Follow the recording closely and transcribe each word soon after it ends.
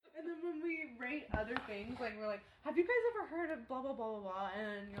write other things. Like, we're like, have you guys ever heard of blah, blah, blah, blah, blah?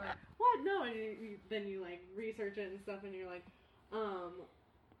 And you're like, what? No. And then you, like, research it and stuff, and you're like,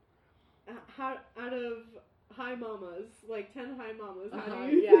 how, out of high mamas, like 10 high mamas, how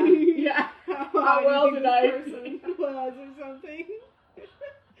do you... Yeah. How well do you did I... think this person was or something?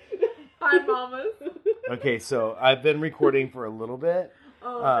 Hi, mamas. Okay, so I've been recording for a little bit.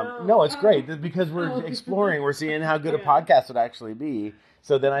 Oh, no, it's great because we're exploring. We're seeing how good a podcast would actually be.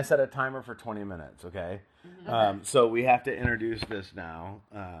 So then I set a timer for 20 minutes, okay? So we have to introduce this now.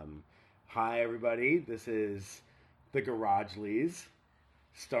 Hi, everybody. This is The Garageleys,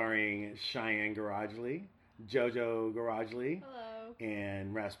 starring Cheyenne Garagely, Jojo Garagely, Hello.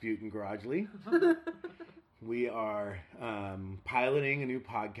 and Rasputin Garagely. We are piloting a new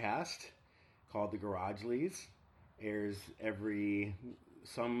podcast called The Garageleys. Airs every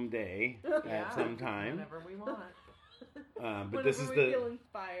someday at some time. Whenever we want. But this is we the feel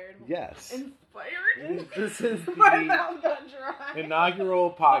inspired. yes. Inspired? This is My the mouth got dry.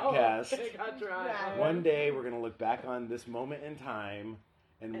 inaugural podcast. It got dry. Yeah. One day we're gonna look back on this moment in time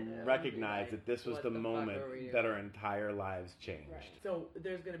and recognize that this was what the the fuck moment are we that our entire lives changed. Right. So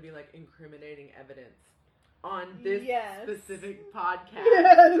there's going to be like incriminating evidence on this Yes. specific podcast.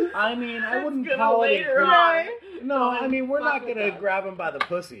 Yes. I mean, I wouldn't Gonna call it. later Right. No, I mean we're not Fuck with gonna us. grab him by the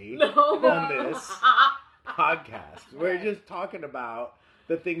pussy No. on this podcast. We're Right. just talking about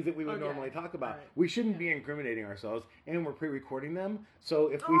the things that we would Okay. normally talk about. Right. We shouldn't be incriminating ourselves, and we're pre-recording them. So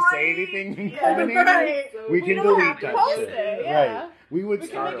if we say Right. anything Yeah, incriminating, right. we We can don't delete have to that post shit. it, yeah. Right. We would We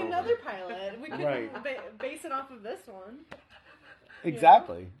can start make over. another pilot. We can Right. base it off of this one.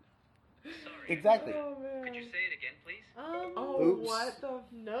 Exactly. Sorry. Exactly. Oh, man. Could you say it again, please? Oh, Oops. what the...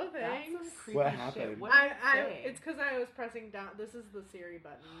 No That's thanks. some creepy What shit. happened? What did it I say? it's because I was pressing down. This is the Siri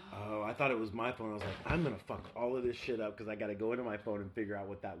button. Oh, I thought it was my phone. I was like, I'm gonna fuck all of this shit up because I gotta go into my phone and figure out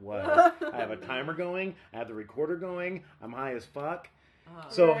what that was. I have a timer going. I have the recorder going. I'm high as fuck.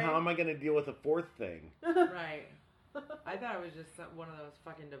 So Right. how am I gonna deal with the fourth thing? Right. I thought it was just one of those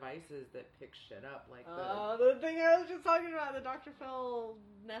fucking devices that picks shit up, like The thing I was just talking about, the Dr. Phil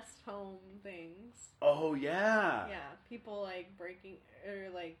Nest Home things. Oh yeah. Yeah, people like breaking or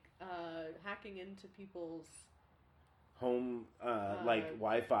like hacking into people's Home like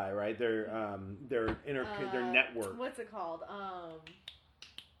Wi-Fi, right? Their their network. What's it called?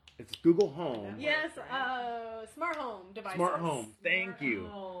 It's Google Home. Yes, smart home devices. Smart home. Thank you.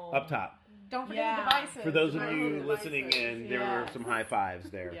 Oh. Up top. Don't forget Yeah. the devices. For those of Smart you home listening devices. in, there were Yes. some high fives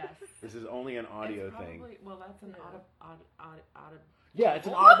there. Yes. This is only an audio It's thing. probably- Well, that's an Yeah. audio. Yeah, it's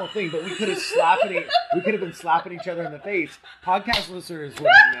an audible thing, but we could have been slapping each other in the face. Podcast listeners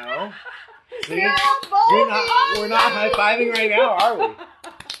wouldn't know. See? Yeah, We're not high fiving right now, are we?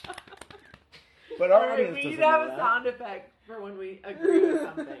 But our Alright, audience we doesn't need know to have a that. sound effect for when we agree with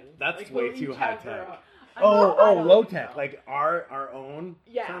something. That's Like, way we'll too each high have our tech. own- I Oh, don't low think tech, so. like our own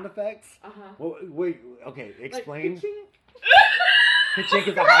Yeah. sound effects. Uh-huh. Well, wait, okay, explain. Like, ka-ching. Ka-chink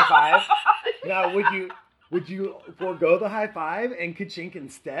is a high five. Now, would you forego the high five and ka-chink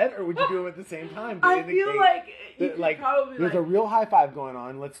instead, or would you do them at the same time? To I feel indicate like you that, could like probably there's a real high five going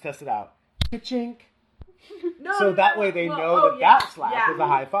on. Let's test it out. Ka-chink. no, So no, that no, way they well, know oh, that yeah, that slap yeah. is a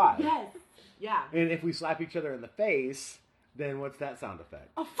high five. Yes. Yeah. And if we slap each other in the face, then what's that sound effect?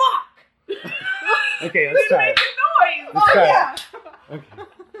 Oh fuck! Okay, let's try it. Noise. Let's Oh try yeah. it. Okay.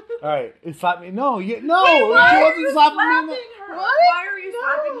 All right. It slapped me. No, no. Why She are wasn't you slapping me in slapping the. her? What? Why are you No.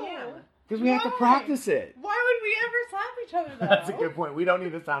 slapping him? Because we have to Why? practice it. Why would we ever slap each other though? That's a good point. We don't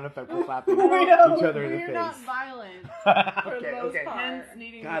need a sound effect for slapping We each don't- other in the we're face. not violent. For Okay, the most okay. part. Hence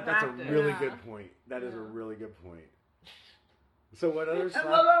needing God, to that's a practice. really Yeah. good point. That is a Yeah. really good point. So what other I slap?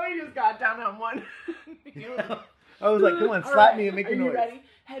 love how we just got down on one. I was like, come on, All slap right, me and make are a noise. you ready?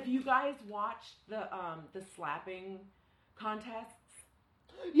 Have you guys watched the slapping contests?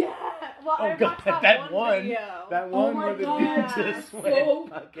 Yeah. Well, Oh I god, watched that one. one. Video. That Oh one my where the God, dude just so went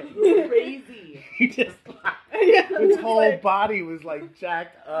fucking Crazy. he just Yeah, his it's whole like- body was like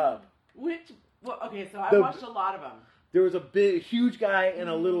jacked up. Well, okay, so I The- watched a lot of them. There was a big, huge guy and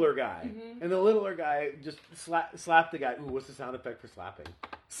a littler guy. Mhm. And the littler guy just slapped the guy. Ooh, what's the sound effect for slapping?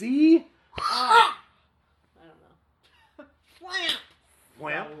 See? I don't know. Flamp.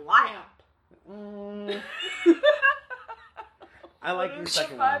 Wham. Slap. Mm. I like What your is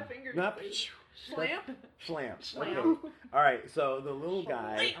second the five one. fingers Not thing? Flamp. Slam. Slam. Okay. All right. So the little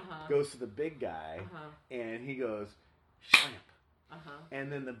guy Uh-huh. goes to the big guy, Uh-huh. and he goes, "Slamp." Uh-huh.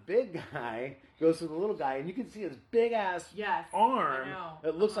 And then the big guy goes to the little guy, and you can see his big ass Yes. arm I know.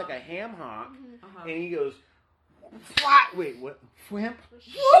 that looks Uh-huh. like a ham hock, Uh-huh. and he goes, "Flat." Wait, what? Flamp.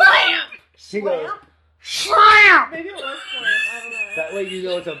 Slam! He goes, Slam! Maybe it was for him. I don't know. That way you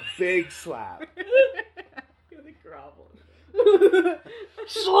know it's a big slap. You're the grovel.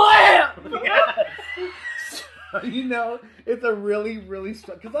 Slam! Yes. So, you know, it's a really, really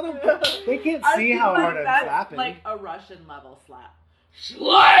because they can't see how hard I'm that's slapping. like a Russian level slap.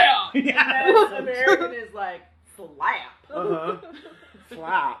 Slam! And then American is like slap. Uh-huh.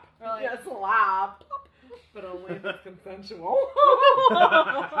 Slap. Or like, Yeah, slap. But only if it's consensual.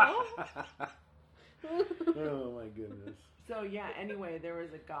 Oh my goodness. So yeah, anyway, there was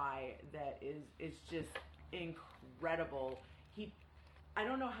a guy that is just incredible. I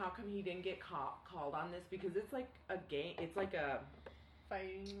don't know how come he didn't get called on this, because it's like a game. It's like a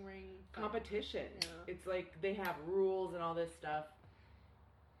fighting ring competition. Yeah. It's like they have rules and all this stuff.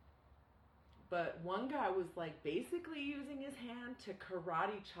 But one guy was like basically using his hand to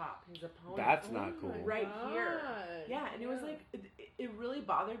karate chop his opponent. That's not cool. my Right here. God. Yeah, and it was like, it really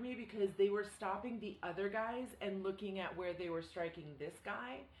bothered me because they were stopping the other guys and looking at where they were striking this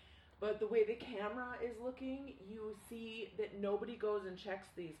guy. But the way the camera is looking, you see that nobody goes and checks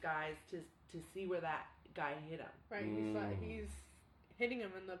these guys to see where that guy hit him. Right, he's hitting him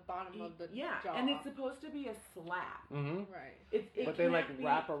in the bottom of the jaw. And it's supposed to be a slap. Mm-hmm. Right. But they like can't be-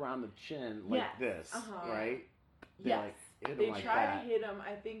 wrap around the chin like this, right? They Yes. like hit They him like try that. to hit him,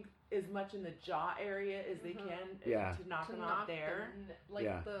 I think, as much in the jaw area as they can Yeah. to knock to him knock out there. like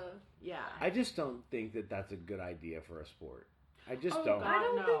Yeah. the. Yeah. I just don't think that that's a good idea for a sport. I just Oh, don't. God. I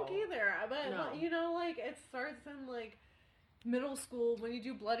don't no. think either. But No. you know, like it starts in like middle school when you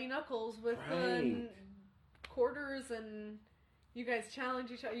do bloody knuckles with the Right. quarters and you guys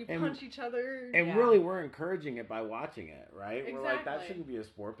challenge each other, you And- punch each other. And Yeah. really, we're encouraging it by watching it, right? We're like, that Exactly. shouldn't be a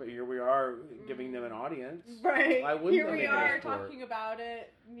sport, but here we are giving them an audience. Right. Why wouldn't Here they we make it a are sport? talking about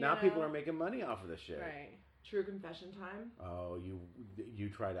it. Now people are making money off of this shit. Right. True confession time? Oh, you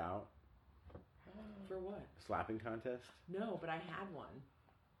tried out For what? slapping contest? No, but I had one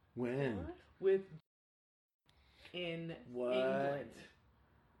When? What? with in What? England.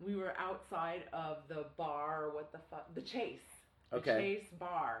 We were outside of the bar. What the fuck? The Chase. The Okay. Chase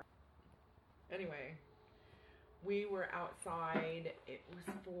bar. Anyway, we were outside. It was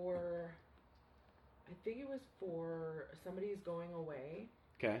for. I think it was for somebody's going away.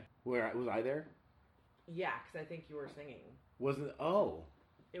 Okay. Where was I there? Yeah, because I think you were singing. Wasn't? Oh,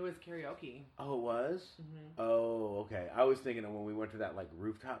 It was karaoke. oh, it was. Mm-hmm. Oh, okay. I was thinking of when we went to that like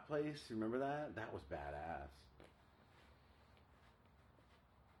rooftop place. Remember that? That was badass.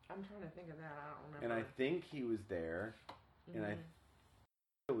 I'm trying to think of that. I don't And remember. I think he was there, and I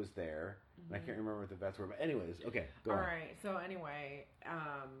Mhm. was there, and I Mhm. can't remember what the vets were. But anyways, okay, go All on. right. So anyway,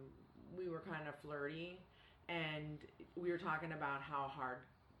 we were kind of flirty, and we were talking about how hard,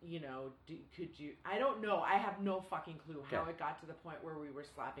 could you? I don't know. I have no fucking clue how Okay. it got to the point where we were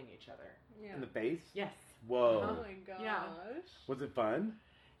slapping each other. Yeah. In the face. Yes. Whoa. Oh my gosh. Yeah. Was it fun?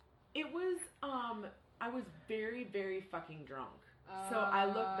 It was. I was very, very fucking drunk. So I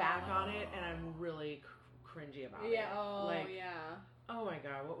look back on it, and I'm really cringy about it. Yeah. Oh Like, yeah. oh my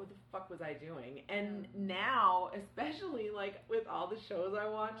god, what the fuck was I doing? And now, especially like with all the shows I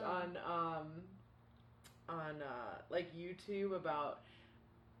watch on like YouTube about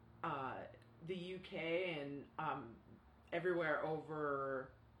the UK and everywhere over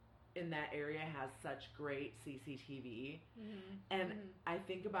in that area has such great CCTV, and I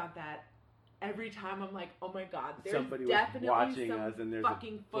think about that every time. I'm like, oh my god, there's Somebody was definitely watching some us and there's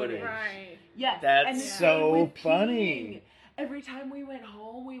fucking footage. footage. Right. Yes, That's and the so same with funny. peeing. Every time we went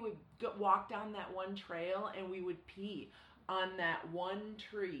home, we would walk down that one trail and we would pee on that one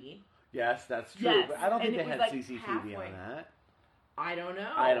tree. Yes, that's true. Yes, But I don't think and they it was, had like, CCTV halfway. on that. I don't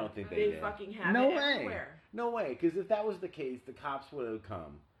know. I don't think they did. fucking have No it way. everywhere. No way. Because if that was the case, the cops would have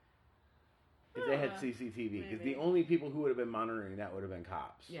come. If they had Huh. CCTV. Because Maybe. the only people who would have been monitoring that would have been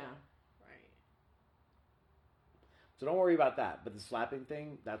cops. Yeah. Right. So don't worry about that. But the slapping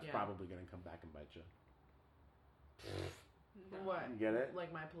thing, that's Yeah. probably going to come back and bite you. No. What? You get it?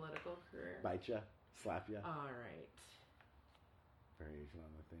 Like my political career. Bite you. Slap you. All right. Variation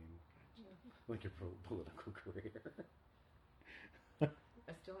on the theme. Like your political career.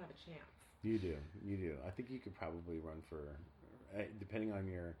 I still have a chance. You do. You do. I think you could probably run for, depending on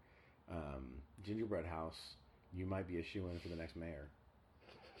your gingerbread house, you might be a shoo-in for the next mayor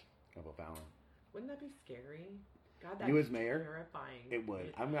of O'Fallon. Wouldn't that be scary? God, that's You as mayor? terrifying. It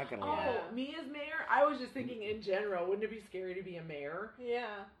would. I'm not going to Oh, lie. Yeah. me as mayor? I was just thinking in general. Wouldn't it be scary to be a mayor? Yeah.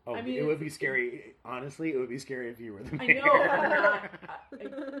 Oh, I mean, it would be scary. Honestly, it would be scary if you were the I mayor. know. I'm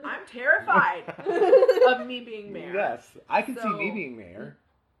not. I'm terrified of me being mayor. Yes. I can see So- me being mayor.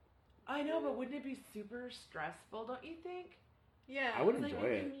 I know, but wouldn't it be super stressful? Don't you think? Yeah. I would It's like enjoy a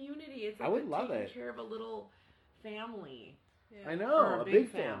it. community. It's I like would love taking it. care of a little family. Yeah. I Or know, a a big big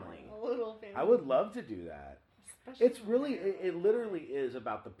family. family. A little family. I would love to do that. Especially It's really, it literally is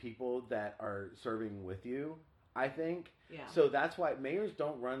about the people that are serving with you, I think. Yeah. So that's why mayors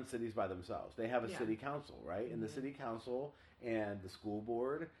don't run cities by themselves. They have a Yeah. city council, right? And the Mhm. city council and the school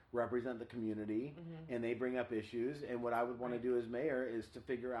board represent the community, Mhm. and they bring up issues. And what I would want Right. to do as mayor is to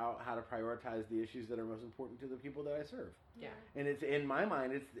figure out how to prioritize the issues that are most important to the people that I serve. Yeah. And it's in my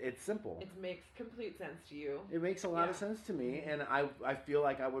mind, it's simple. It makes complete sense to you. It makes a lot of Yeah. sense to me, and I feel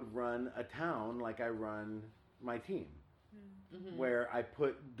like I would run a town like I run my team, Mhm. where I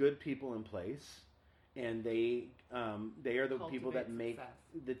put good people in place, and they are the people that Cultivate make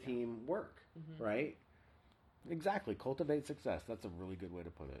success. the team work, Mhm. right? Exactly. Cultivate success. That's a really good way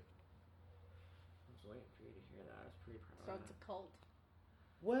to put it. I was waiting for you to hear that. I was pretty So proud of it's a cult.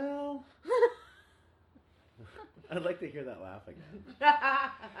 Well, I'd like to hear that laugh again.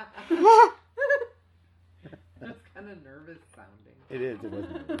 that. That's kind of nervous sounding. It is. It was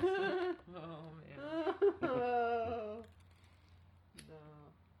nervous. Oh man. Oh. No.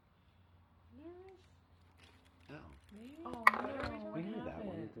 Ow. Oh Can no. you hear What that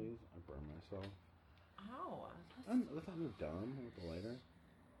one, happened? please? I burned myself. Ow. I thought I was dumb with the lighter.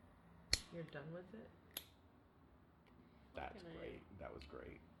 You're done with it? That's Can I- great. That was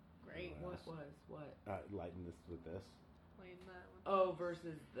great. Great. Wow. What? Lighten this with this. Explain that one. Oh,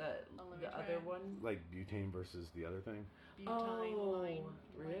 versus the Oh, let me the try other it. one? Like butane versus the other thing. Butane Oh, line.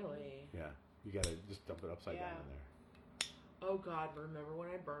 really? Yeah. You gotta just dump it upside down Yeah. in there. Oh God, remember when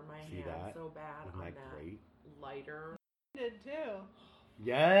I burned my See hand that? so bad Isn't on that that great? lighter? Did too.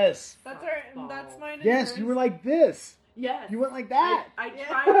 Yes. That's Football. our. That's mine. and Yes, yours. you were like this. Yes. You went like that. I Yeah.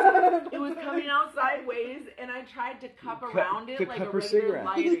 tried to, it was coming out sideways, and I tried to cup Cut- around it to like cup a her regular cigarette.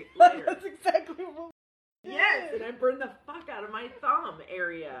 lighter. That's exactly what. Yes, and I burned the fuck out of my thumb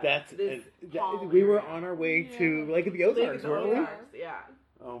area. That's this palm we were area. on our way Yeah. to Lake of the Lake Ozarks, of the weren't we? Ozarks, yeah.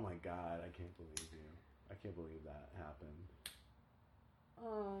 Oh my God, I can't believe you. I can't believe that happened.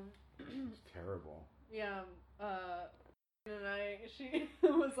 It's terrible. Yeah. She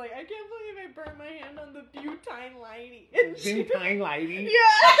was like, I can't believe I burned my hand on the butane lighty. And she- Butane lighting.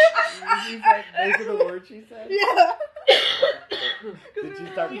 Yeah. She said, those are the words she said. Yeah. Did she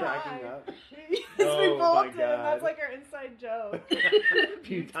start cracking up? Yes, Oh we my both did. God. That's like our inside joke.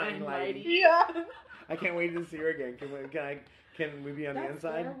 Butane lighting. Yeah. I can't wait to see her again. Can we be on the That's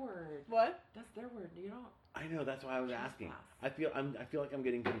inside? their word. What? That's their word. You don't. I know. That's why I was asking. Trespass. I feel like I'm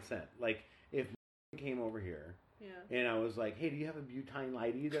getting consent. Like if came over here Yeah. and I was like, "Hey, do you have a butane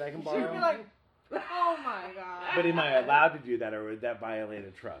lighty that I can She borrow?" would be like, oh my god. But am I allowed to do that, or would that violate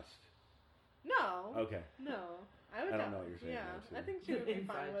a trust? No. Okay. No. I would I don't not- know what you're saying, Yeah. though, too. I think she would be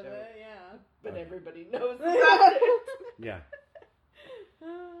Inside fine with joke. it. Yeah. But Okay. everybody knows about it. Yeah.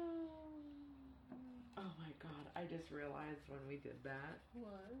 Oh my God! I just realized when we did that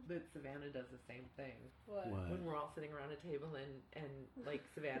What? that Savannah does the same thing. What? What? When we're all sitting around a table and like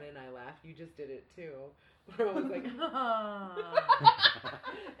Savannah and I laugh, you just did it too. Where I was like,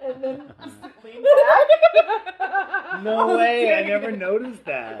 and then leaned back. No way! I never noticed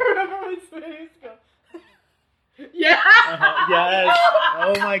that. Remember when Smitty used to go, Yeah. Yes.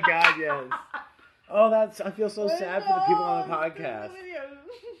 Oh my God. Yes. Oh, I feel so sad for the people on the podcast.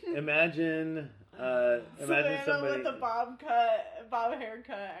 Imagine Savannah somebody, with the bob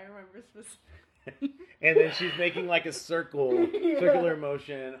haircut. I remember specifically. and then she's making like a circular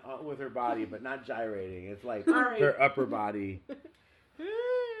motion with her body, but not gyrating. It's like All right. her upper body.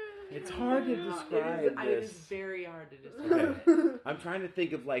 It's hard to It describe is this. very hard to describe it. I'm trying to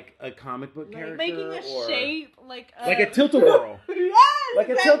think of like a comic book Like character, making a or shape, like a tilt-a-whirl. Yes, Like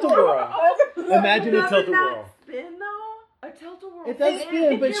a exactly. tilt-a-whirl. Imagine a Does it tilt-a-whirl. not spin though? A tilt-a-whirl. It does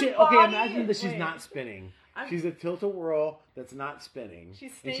spin, but Your body- imagine that she's Wait. not spinning. I'm- She's a tilt-a-whirl that's not spinning,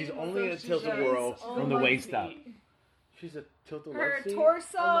 She's and she's spinning, only so a she's tilt-a-whirl just from the on waist feet. up. She's a tilt-a-whirl. Her A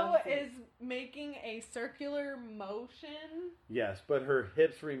torso love seat. is making a circular motion. Yes, but her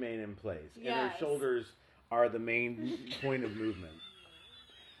hips remain in place, and her Yes. shoulders are the main point of movement.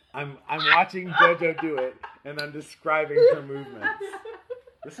 I'm watching JoJo do it, and I'm describing her movements.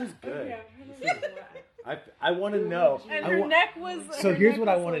 This is good. Yeah. This is- I want to know. And I her wa- neck was. So her here's neck what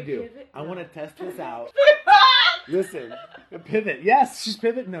I was want to like- do. pivot? I want to No. test this out. Listen, a pivot. Yes, she's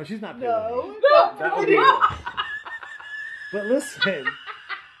pivot. No, she's not pivoting. No, That would be evil. But listen,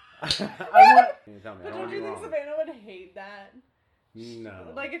 I want. Can you tell me? I But don't don't want to you be think wrong. Savannah would hate that?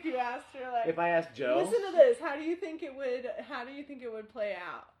 No. Like if you asked her, like, If I asked Joe, listen to this. How do you think it would? How do you think it would play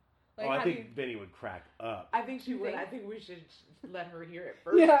out? Like, I how think do you... Vinny would crack up. I think she would. think? I think we should let her hear it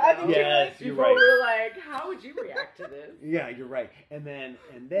first. Yeah, I though. think she Yes, would. you're Before right. we're like, how would you react to this? Yeah, you're right. And then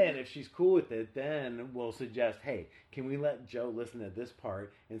if she's cool with it, then we'll suggest, hey, can we let Joe listen to this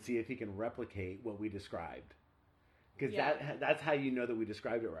part and see if he can replicate what we described? Because Yeah. that's how you know that we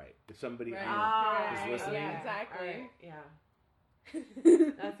described it right. If somebody Right. Ah, is listening. Yeah, exactly. All right, yeah,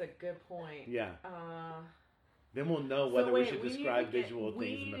 that's a good point. Yeah. Uh, Then we'll know so whether we wait, should need to describe get- visual we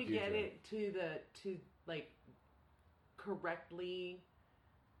things in need the to future. get it to like correctly.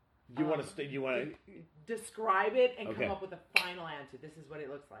 You want to Describe it and Okay. come up with a final answer. This is what it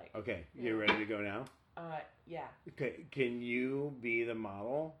looks like. Okay, you ready to go now? Yeah. Okay, can you be the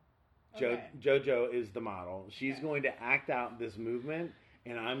model? Okay. JoJo is the model. She's Okay. going to act out this movement,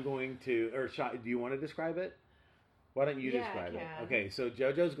 and I'm going to. Or do you want to describe it? Why don't you Yeah, I describe it? can. Okay, so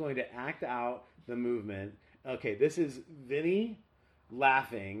JoJo's going to act out the movement. Okay, this is Vinny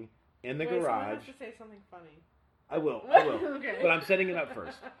laughing in the Wait, someone garage. has to say something funny. I will. Okay. But I'm setting it up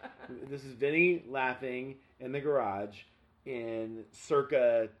first. This is Vinny laughing in the garage in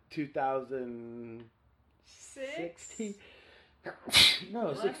circa 2016. No,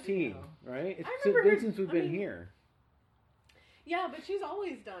 11 16, ago. right? It's I remember been her- since we've I been mean- here. Yeah, but she's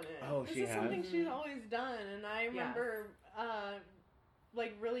always done it. Oh, this she is has? something she's always done, and I remember,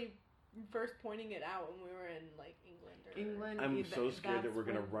 like really first pointing it out when we were in like England. England. I'm yeah, so scared that we're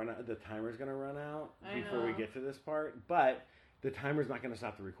going to when- run out. The timer's going to run out I before we know. get to this part, but the timer's not going to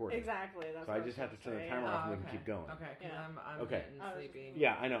stop the recording. Exactly. That's So I what just have to turn the saying. timer off and we okay. can keep going. Okay, because Yeah. I'm Okay. getting I was- sleepy.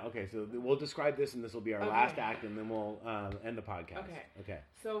 Yeah, I know. Okay, so we'll describe this, and this will be our Okay. last act, and then we'll end the podcast. Okay. Okay.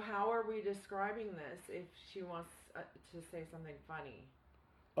 So how are we describing this if she wants to say something funny?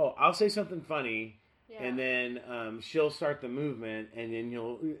 Oh, I'll say something funny, Yeah. and then she'll start the movement, and then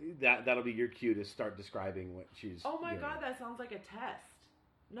that'll be your cue to start describing what she's. Oh my doing. god, that sounds like a test.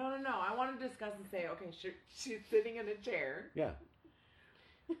 No. I want to discuss and say, okay, she's sitting in a chair. Yeah.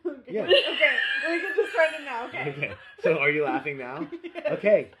 Okay. Yeah. Okay. We can just start it now. Okay. Okay. So are you laughing now? Yes.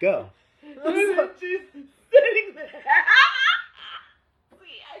 Okay, go. She's sitting there.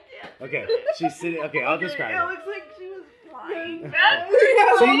 See, I can't. Okay, she's sitting. Okay, I'll describe It it. looks like she was flying.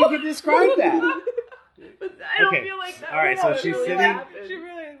 So you can describe that. But I don't Okay. feel like that. All right, so would she's really sitting- happen. She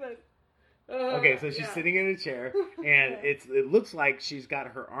really is. Okay, so she's Yeah. sitting in a chair, and it looks like she's got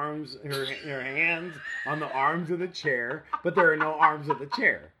her arms, her hands on the arms of the chair, but there are no arms of the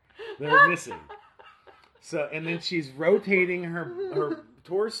chair; they're missing. So, and then she's rotating her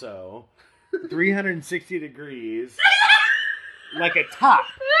torso 360 degrees, like a top.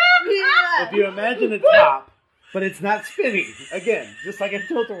 If you imagine a top, but it's not spinning. Again, just like a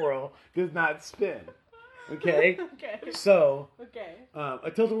tilt-a-whirl does not spin. Okay, Okay. so. Okay. A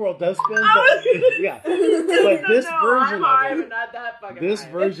tilt-a-whirl does spin, but yeah. But this version I'm of it, not that fucking this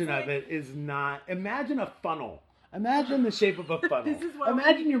high. version It's of it is not. Imagine a funnel. Imagine the shape of a funnel. This is why we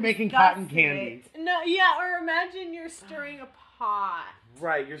Imagine you're making discussed cotton candy. No, yeah, or imagine you're stirring a pot.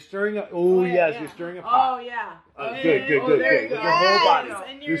 Right, you're stirring a. Oh Oh, yes, yeah. you're stirring a Oh pot. yeah. Good. there you With go. your whole body. Yes,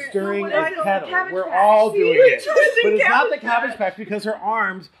 and You're you're- stirring so what a is the kettle. Cabbage We're Patch? all See, doing you're it, choosing but it's not the Cabbage Cabbage Patch. Patch because her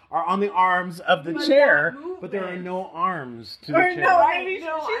arms are on the arms of the But chair, that but there are movement. no arms to the Or chair. no, I Right, mean,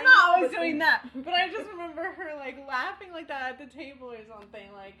 no, she's I not know, always but doing then- that. But I just remember her like laughing like that at the table or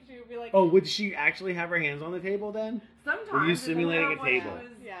something. Like she would be like, Oh, would she actually have her hands on the table then? Sometimes. Were you depending simulating on a what table? it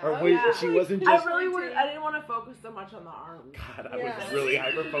was- Yeah. Or Oh, wait, yeah. she wasn't I just. really would. I didn't want to focus so much on the arms. God, I Yeah. was really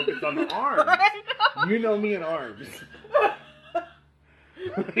hyper focused on the arms. You know me and arms.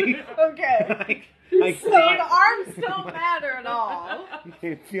 okay. I So the arms don't matter at all.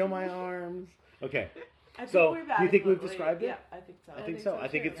 can feel my arms. Okay, I think So, we've do you think we've adequately- described it? Yeah, I think so. I think so. I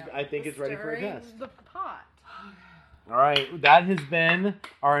think too, it's. yeah. I think it's ready for a Stirring test. the pot. All right, that has been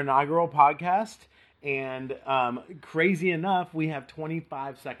our inaugural podcast, and crazy enough, we have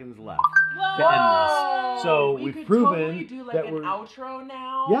 25 seconds left to end this. So we we've could proven totally do like that an we're. outro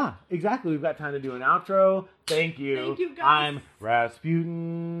now. Yeah, exactly. We've got time to do an outro. Thank you. Thank you, guys. I'm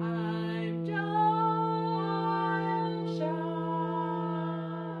Rasputin.